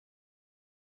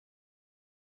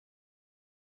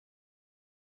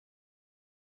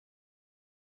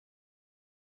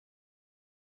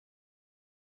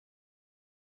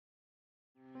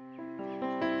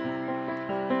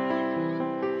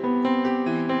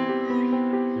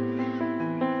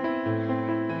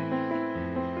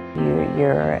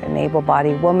you're an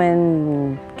able-bodied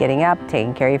woman, getting up,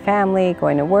 taking care of your family,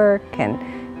 going to work, and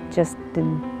just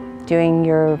doing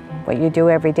what you do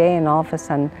every day, and all of a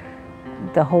sudden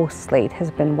the whole slate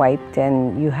has been wiped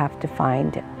and you have to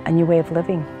find a new way of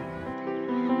living.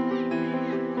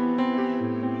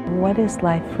 What is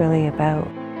life really about?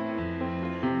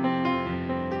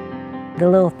 The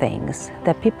little things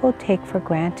that people take for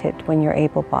granted when you're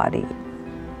able-bodied.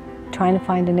 Trying to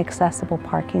find an accessible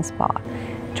parking spot,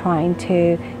 trying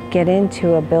to get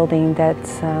into a building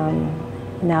that's,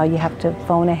 now you have to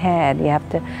phone ahead, you have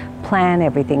to plan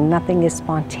everything, nothing is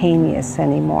spontaneous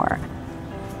anymore.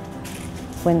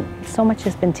 When so much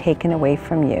has been taken away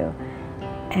from you,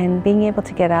 and being able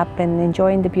to get up and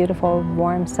enjoying the beautiful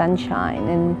warm sunshine,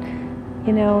 and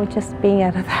you know, just being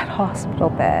out of that hospital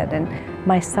bed. And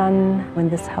my son, when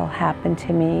this all happened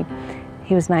to me,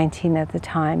 he was 19 at the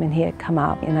time, and he had come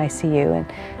out in ICU and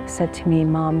said to me,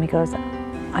 "Mom," he goes,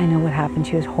 "I know what happened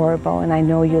to you is horrible, and I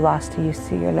know you lost the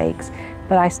use of your legs,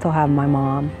 but I still have my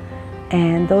mom."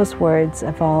 And those words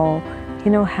have all,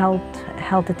 you know, held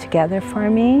it together for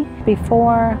me.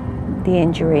 Before the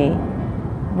injury,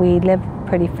 we lived a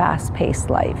pretty fast-paced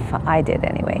life. I did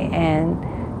anyway. And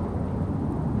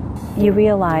you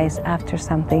realize after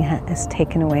something is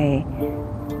taken away,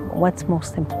 what's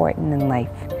most important in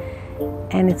life.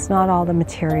 And it's not all the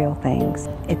material things.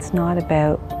 It's not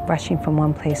about rushing from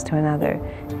one place to another.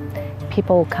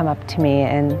 People will come up to me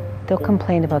and they'll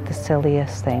complain about the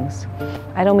silliest things.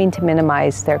 I don't mean to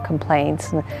minimize their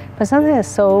complaints, but something is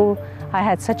so, I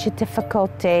had such a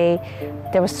difficult day,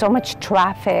 there was so much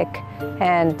traffic,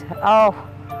 and oh,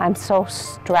 I'm so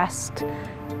stressed.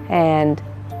 And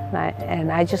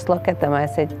I just look at them, I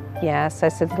said, yes. I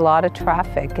said, a lot of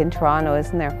traffic in Toronto,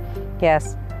 isn't there?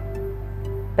 Yes.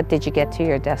 But did you get to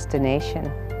your destination?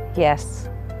 Yes.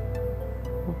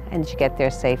 And did you get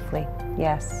there safely?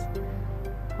 Yes.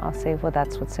 I'll say, well,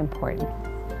 that's what's important.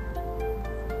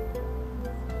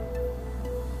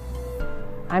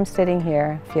 I'm sitting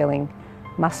here feeling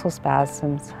muscle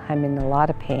spasms. I'm in a lot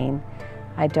of pain.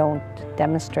 I don't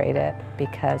demonstrate it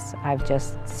because I've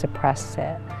just suppressed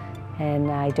it, and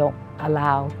I don't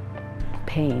allow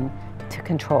pain to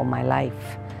control my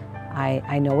life.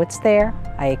 I know it's there,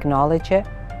 I acknowledge it,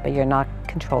 but you're not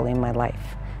controlling my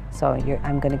life. So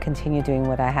I'm going to continue doing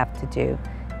what I have to do,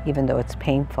 even though it's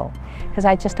painful. Because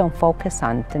I just don't focus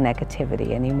on the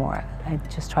negativity anymore. I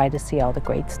just try to see all the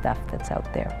great stuff that's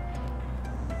out there.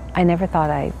 I never thought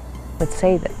I would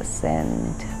say this,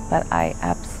 but I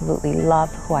absolutely love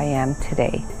who I am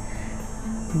today,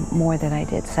 more than I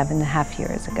did 7.5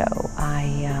 years ago.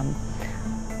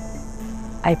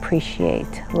 I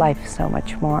appreciate life so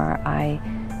much more. I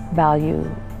value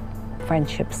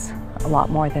friendships a lot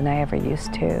more than I ever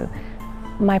used to.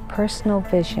 My personal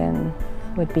vision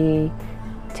would be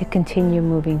to continue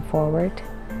moving forward,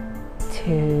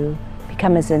 to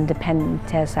become as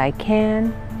independent as I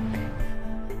can.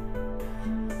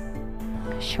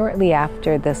 Shortly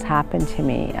after this happened to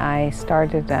me, I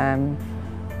started an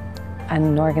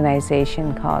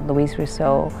organization called Louise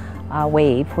Russo,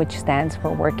 W.A.V.E, which stands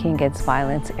for Working Against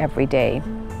Violence Every Day.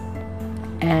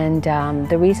 And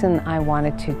the reason I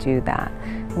wanted to do that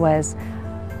was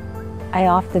I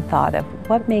often thought of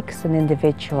what makes an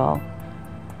individual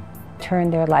turn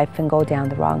their life and go down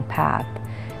the wrong path.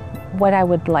 What I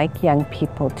would like young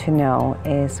people to know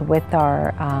is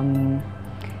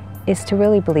is to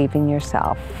really believe in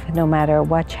yourself, no matter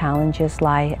what challenges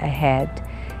lie ahead.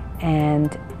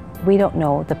 And we don't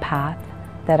know the path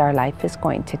that our life is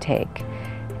going to take.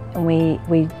 We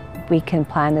can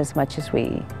plan as much as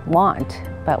we want,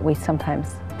 but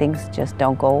sometimes things just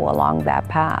don't go along that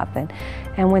path.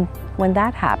 And when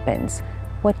that happens,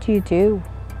 what do you do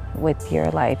with your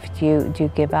life? Do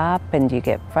you give up, and do you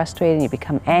get frustrated and you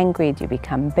become angry? Do you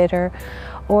become bitter?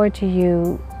 Or do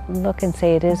you look and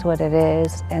say, it is what it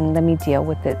is, and let me deal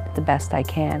with it the best I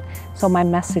can? So my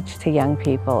message to young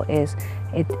people is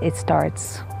it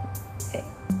starts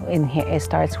in here. It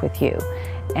starts with you,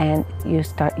 and you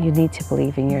need to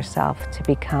believe in yourself to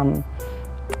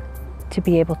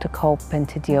be able to cope and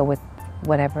to deal with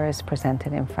whatever is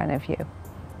presented in front of you.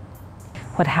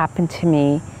 What happened to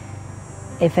me,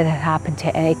 if it had happened to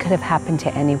it could have happened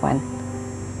to anyone.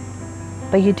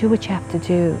 But you do what you have to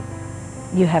do.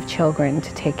 You have children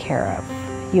to take care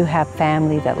of. You have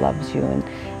family that loves you,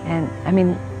 and I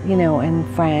mean, you know, and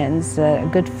friends,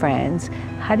 good friends.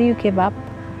 How do you give up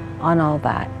on all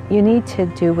that? You need to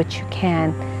do what you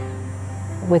can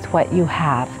with what you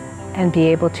have and be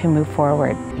able to move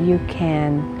forward. You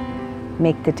can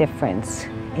make the difference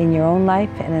in your own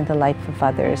life and in the life of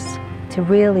others to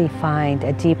really find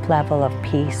a deep level of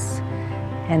peace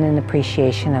and an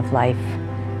appreciation of life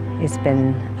has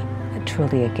been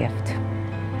truly a gift.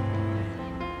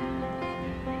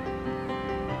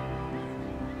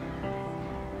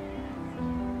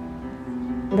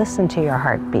 Listen to your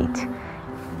heartbeat.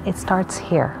 It starts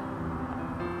here.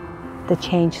 The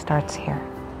change starts here.